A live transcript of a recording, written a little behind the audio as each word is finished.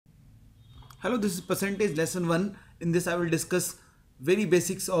Hello, this is percentage lesson 1. In this I will discuss very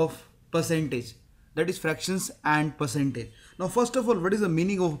basics of percentage, that is fractions and percentage. Now first of all, what is the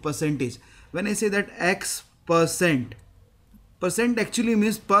meaning of percentage? When I say that x percent, percent actually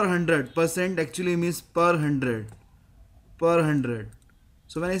means per hundred, percent actually means per hundred.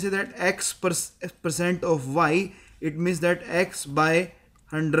 So when I say that x percent of y, it means that x by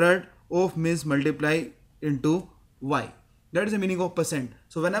 100 of means multiply into y. That is the meaning of percent.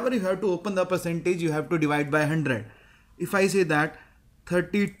 So whenever you have to open the percentage, you have to divide by 100. If I say that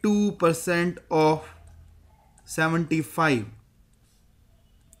 32% of 75,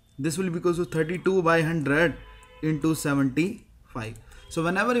 this will be equal to 32 by 100 into 75. So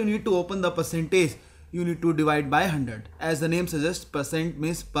whenever you need to open the percentage, you need to divide by 100. As the name suggests, percent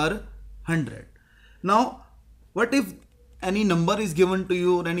means per 100. Now, what if any number is given to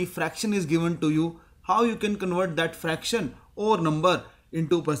you or any fraction is given to you? How you can convert that fraction or number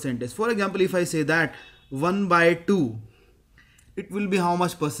into percentage? For example, if I say that 1 by 2, it will be how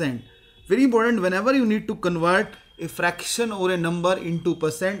much percent? Very important, whenever you need to convert a fraction or a number into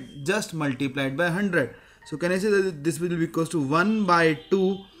percent, just multiply it by 100. So can I say that this will be equals to 1 by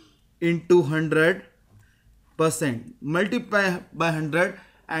 2 into 100%. Multiply by 100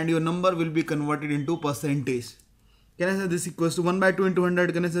 and your number will be converted into percentage. Can I say this equals to 1 by 2 into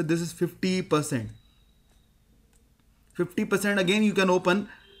 100? Can I say this is 50%? 50% again you can open.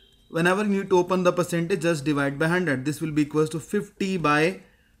 Whenever you need to open the percentage, just divide by 100. This will be equals to 50 by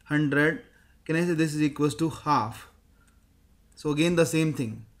 100. Can I say this is equals to half? So again the same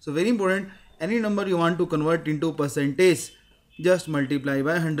thing. So very important, any number you want to convert into percentage, just multiply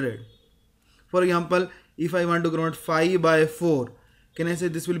by 100. For example, if I want to convert 5 by 4, can I say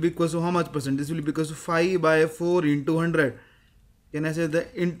this will be equals to how much percent? This will be equals to 5 by 4 into 100. Can I say the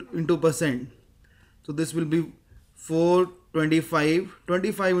into percent? So this will be 425.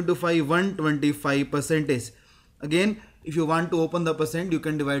 25 into 5, 125 percentage. Again, if you want to open the percent, you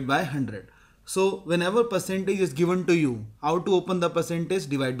can divide by 100. So whenever percentage is given to you, how to open the percentage?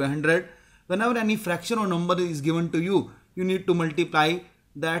 Divide by 100. Whenever any fraction or number is given to you, you need to multiply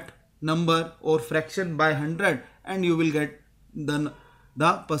that number or fraction by 100 and you will get the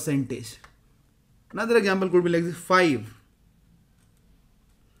percentage. Another example could be like this: 5.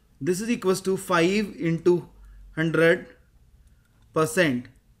 This is equals to 5 into 100%.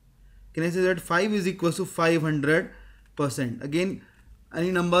 Can I say that 5 is equals to 500%? Again,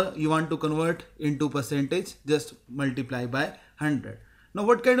 any number you want to convert into percentage, just multiply by 100. Now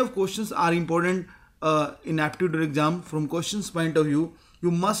what kind of questions are important in aptitude exam? From questions point of view,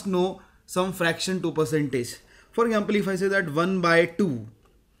 you must know some fraction to percentage. For example, if I say that 1 by 2,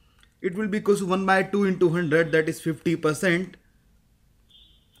 it will be equal to 1 by 2 into 100, that is 50%.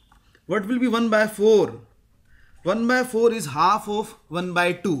 What will be 1 by 4? 1 by 4 is half of 1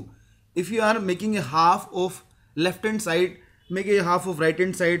 by 2. If you are making a half of left hand side, make a half of right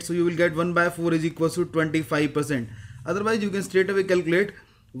hand side, so you will get 1 by 4 is equals to 25%. Otherwise, you can straight away calculate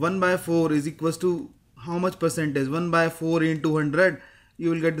 1 by 4 is equals to how much percentage? 1 by 4 into 100,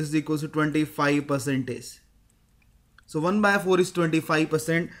 you will get this is equals to 25%. So 1 by 4 is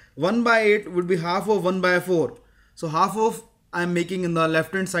 25%. 1 by 8 would be half of 1 by 4. So half of I am making in the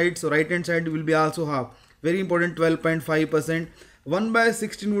left hand side, so right hand side will be also half. Very important, 12.5%. 1 by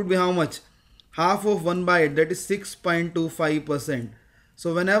 16 would be how much? Half of 1 by 8, that is 6.25%.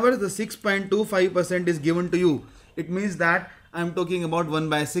 So whenever the 6.25% is given to you, it means that I am talking about 1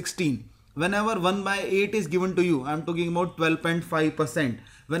 by 16. Whenever 1 by 8 is given to you, I am talking about 12.5%.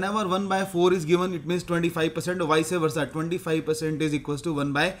 Whenever 1 by 4 is given, it means 25%, or vice versa. 25% is equals to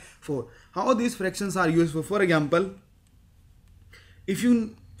 1 by 4. How these fractions are useful? For example, if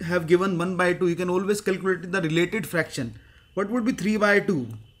you have given 1 by 2, you can always calculate the related fraction. What would be 3 by 2?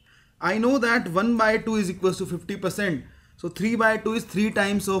 I know that 1 by 2 is equals to 50%. So 3 by 2 is 3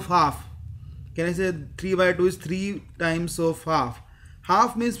 times of half. Can I say 3 by 2 is 3 times of half?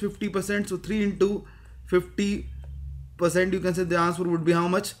 Half means 50%. So 3 into 50%, you can say the answer would be how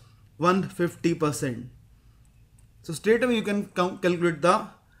much? 150%. So straight away you can calculate the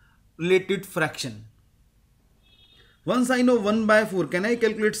related fraction. Once I know 1 by 4, can I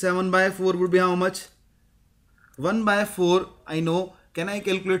calculate 7 by 4 would be how much? 1 by 4 I know. Can I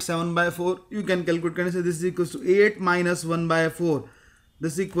calculate 7 by 4? You can calculate. Can I say this is equals to 8 minus 1 by 4?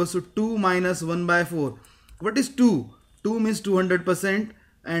 This is equals to 2 minus 1 by 4. What is 2? 2 means 200%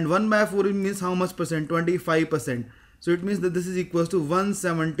 and 1 by 4 means how much percent? 25%. So it means that this is equals to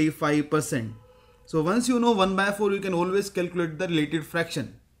 175%. So once you know 1 by 4, you can always calculate the related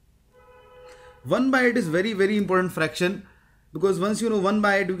fraction. 1 by 8 is very important fraction, because once you know 1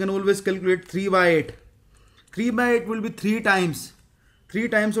 by 8, you can always calculate 3 by 8. 3 by 8 will be 3 times 3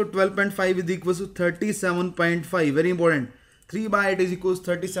 times of 12.5 is equals to 37.5. Very important. 3 by 8 is equals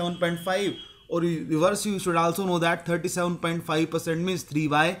to 37.5. Or reverse, you should also know that 37.5% means 3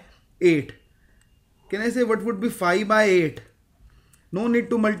 by 8. Can I say what would be 5 by 8? No need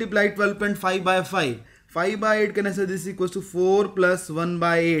to multiply 12.5 by 5. 5 by 8, can I say this is equals to 4 plus 1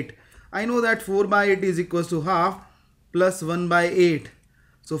 by 8. I know that 4 by 8 is equals to half plus 1 by 8.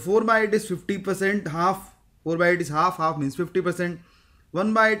 So 4 by 8 is 50%, half. 4 by 8 is half, half means 50%.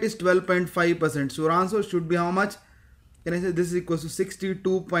 1 by 8 is 12.5%. So your answer should be how much? Can I say this is equals to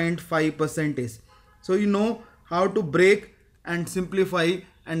 62.5%. So you know how to break and simplify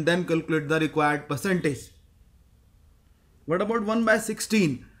and then calculate the required percentage. What about 1 by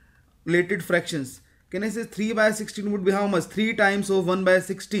 16 related fractions? Can I say 3 by 16 would be how much? 3 times of 1 by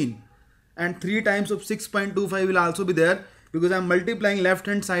 16, and 3 times of 6.25 will also be there because I am multiplying left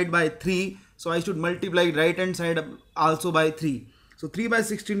hand side by 3. So I should multiply right hand side also by 3. So 3 by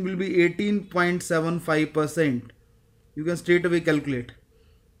 16 will be 18.75%. You can straight away calculate.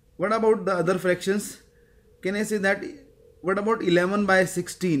 What about the other fractions? Can I say that what about 11 by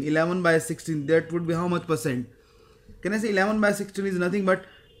 16? 11 by 16, that would be how much percent? Can I say 11 by 16 is nothing but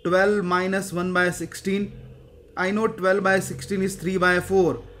 12 minus 1 by 16. I know 12 by 16 is 3 by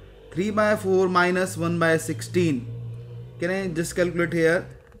 4. 3 by 4 minus 1 by 16. Can I just calculate here?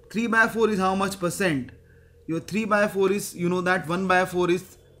 3 by 4 is how much percent? Your 3 by 4 is, you know that 1 by 4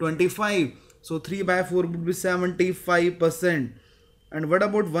 is 25. So 3 by 4 would be 75%. And what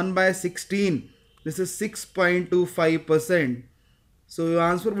about 1 by 16? This is 6.25%. So your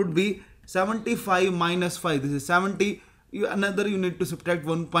answer would be 75 minus 5. This is 70. Another you need to subtract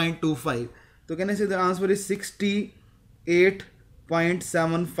 1.25. So can I say the answer is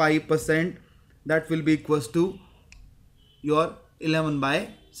 68.75%. That will be equals to your 11 by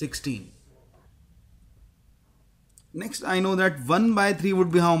 16. Next, I know that 1 by 3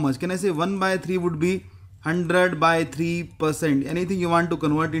 would be how much? Can I say 1 by 3 would be 100 by 3%. Anything you want to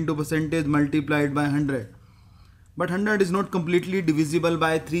convert into percentage multiplied by 100. But 100 is not completely divisible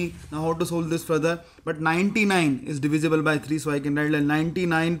by 3. Now how to solve this further? But 99 is divisible by 3. So I can write like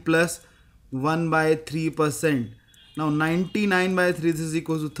 99 plus 1 by 3%. Now 99 by 3, this is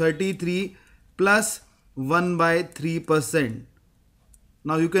equal to 33 plus 1 by 3%.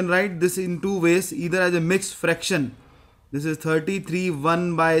 Now you can write this in two ways, either as a mixed fraction. This is 33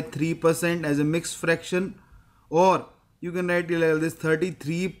 1 by 3% as a mixed fraction, or you can write it like this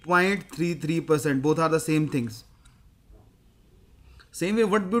 33.33%. Both are the same things. Same way,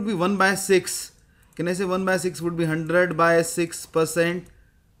 what would be 1 by 6? Can I say 1 by 6 would be 100 by 6%.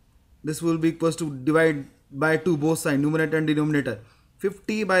 This will be equals to divide by 2 both sides, numerator and denominator.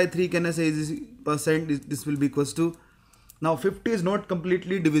 50 by 3, can I say is percent? This will be equals to, now 50 is not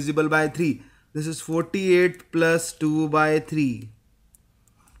completely divisible by 3. This is 48 plus 2 by 3%.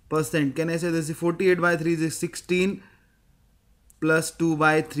 Can I say this is 48 by 3 is 16 plus 2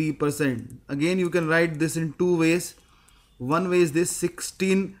 by 3%. Again you can write this in two ways. One way is this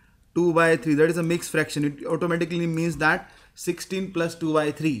 16 2 by 3. That is a mixed fraction. It automatically means that 16 plus 2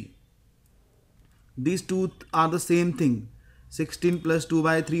 by 3. These two are the same thing. 16 plus 2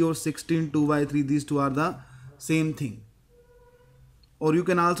 by 3 or 16 2 by 3. These two are the same thing. Or you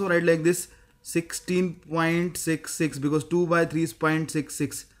can also write like this 16.66 because 2 by 3 is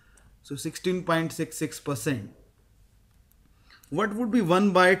 0.66. So 16.66%. What would be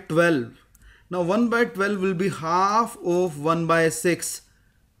 1 by 12? Now 1 by 12 will be half of 1 by 6.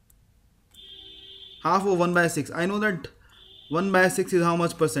 Half of 1 by 6. I know that 1 by 6 is how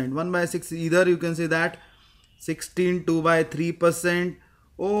much percent? 1 by 6 either you can say that 16 2 by 3%,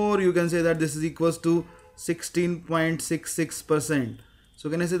 or you can say that this is equals to 16.66%. So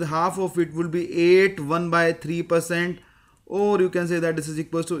can I say the half of it will be 8 1 by 3%, or you can say that this is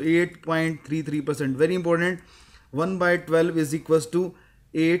equals to 8.33%. Very important. 1 by 12 is equals to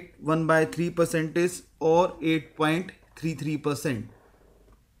 8 1 by 3% or 8.33%.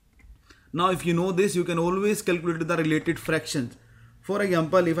 Now if you know this, you can always calculate the related fractions. For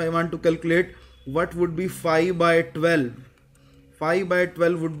example, if I want to calculate what would be 5 by 12, 5 by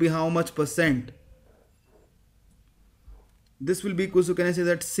 12 would be how much percent? This will be equal to, can I say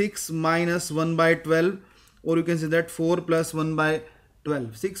that 6 minus 1 by 12, or you can say that 4 plus 1 by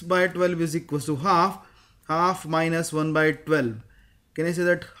 12. 6 by 12 is equals to half. Half minus 1 by 12. Can I say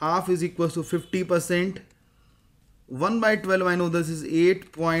that half is equals to 50%? 1 by 12, I know this is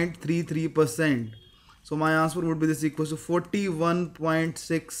 8.33%. So my answer would be this equals to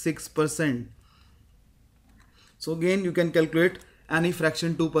 41.66%. So again you can calculate any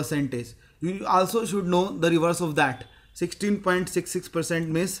fraction to percentage. You also should know the reverse of that. 16.66%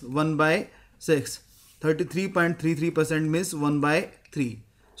 means 1 by 6. 33.33% means 1 by 3.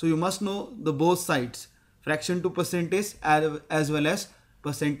 So you must know the both sides, fraction to percentage as well as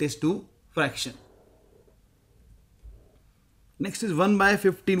percentage to fraction. Next is 1 by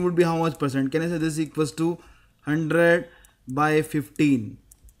 15 would be how much percent? Can I say this is equals to 100 by 15?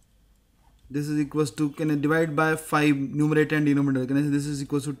 This is equals to, can I divide by 5 numerator and denominator? Can I say this is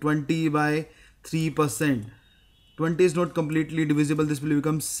equals to 20 by 3%? 20 is not completely divisible. This will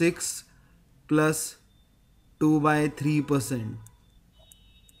become 6 plus 2 by 3%.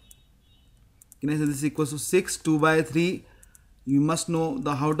 Can I say this is equals to 6, 2 by 3? You must know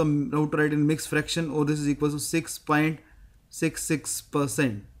the how to write in mixed fraction, or this is equals to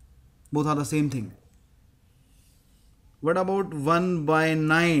 6.66%. Both are the same thing. What about 1 by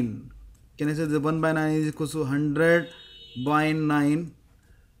 9? Can I say the 1 by 9 is equals to 100 by 9%?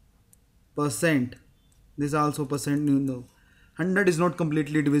 This is also percent, you know. 100 is not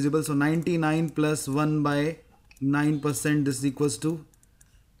completely divisible, so 99 plus 1 by 9%, this is equals to,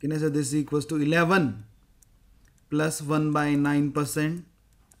 can I say this is equals to 11 plus 1 by 9%?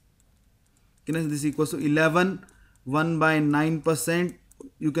 Can I say this is equals to 11, 1 by 9%,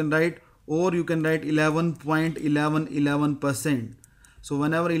 you can write, or you can write 11.11%. So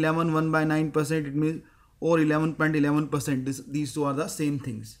whenever 11, 1 by 9%, it means, or 11.11%, these two are the same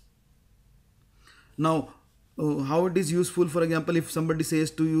things. Now, how it is useful, for example, if somebody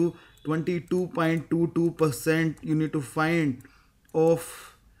says to you 22.22% you need to find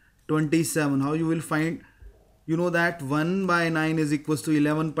of 27, how you will find? You know that 1 by 9 is equals to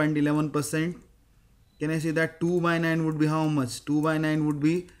 11.11%. Can I say that 2 by 9 would be how much? 2 by 9 would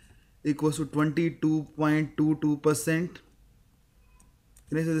be equals to 22.22%.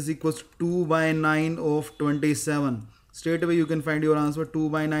 Can I say this equals to 2 by 9 of 27? Straight away you can find your answer. 2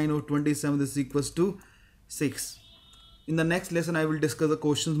 by 9 of 27, this is equals to 6. In the next lesson I will discuss the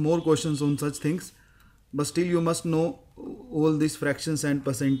questions, more questions on such things, but still you must know all these fractions and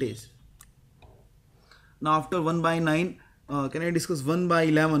percentage. Now after 1 by 9, can I discuss 1 by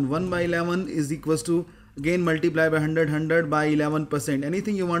 11? 1 by 11 is equals to, again multiply by 100, 100 by 11%.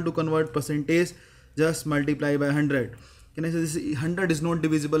 Anything you want to convert percentage, just multiply by 100. Can I say this 100 is not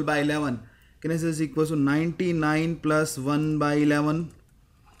divisible by 11? Can I say this equals to 99 plus 1 by 11%?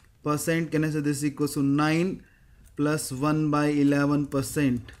 Can I say this equals to 9 plus 1 by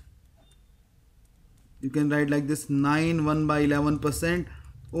 11%? You can write like this, 9 1 by 11%,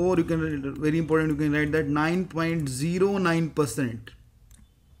 or you can write, very important, you can write that 9.09%.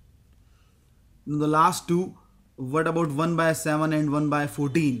 The last two, what about 1 by 7 and 1 by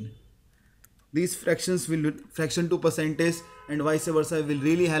 14? These fractions will, fraction to percentage and vice versa, will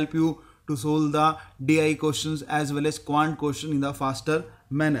really help you to solve the DI questions as well as quant question in the faster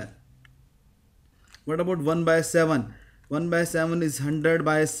manner. What about 1 by 7? 1 by 7 is 100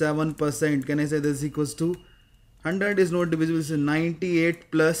 by 7%. Can I say this equals to, 100 is not divisible, this is 98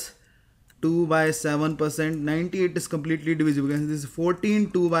 plus 2 by 7%. 98 is completely divisible. This is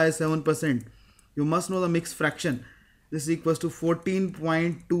 14 2 by 7%. You must know the mixed fraction. This is equals to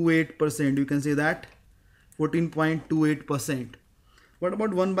 14.28%. You can say that 14.28%. What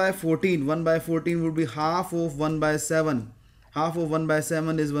about 1 by 14? 1 by 14 would be half of 1 by 7. Half of 1 by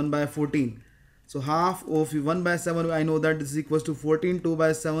 7 is 1 by 14. So half of 1 by 7, I know that this is equals to 14 2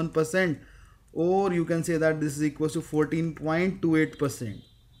 by 7%, or you can say that this is equals to 14.28%.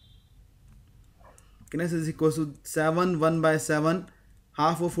 Can I say this is equals to 7 1 by 7?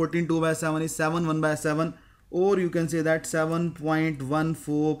 Half of 14 2 by 7 is 7 1 by 7, or you can say that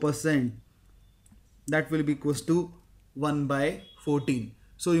 7.14%. That will be equals to 1 by 14.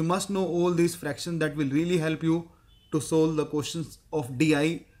 So you must know all these fractions that will really help you to solve the questions of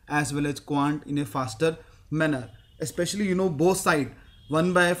DI as well as quant in a faster manner. Especially you know both sides.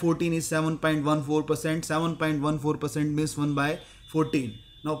 1 by 14 is 7.14%. 7.14% means 1 by 14.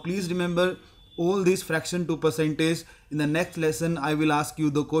 Now please remember all these fraction to percentage. In the next lesson I will ask you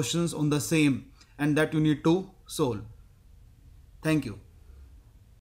the questions on the same, and that you need to solve. Thank you.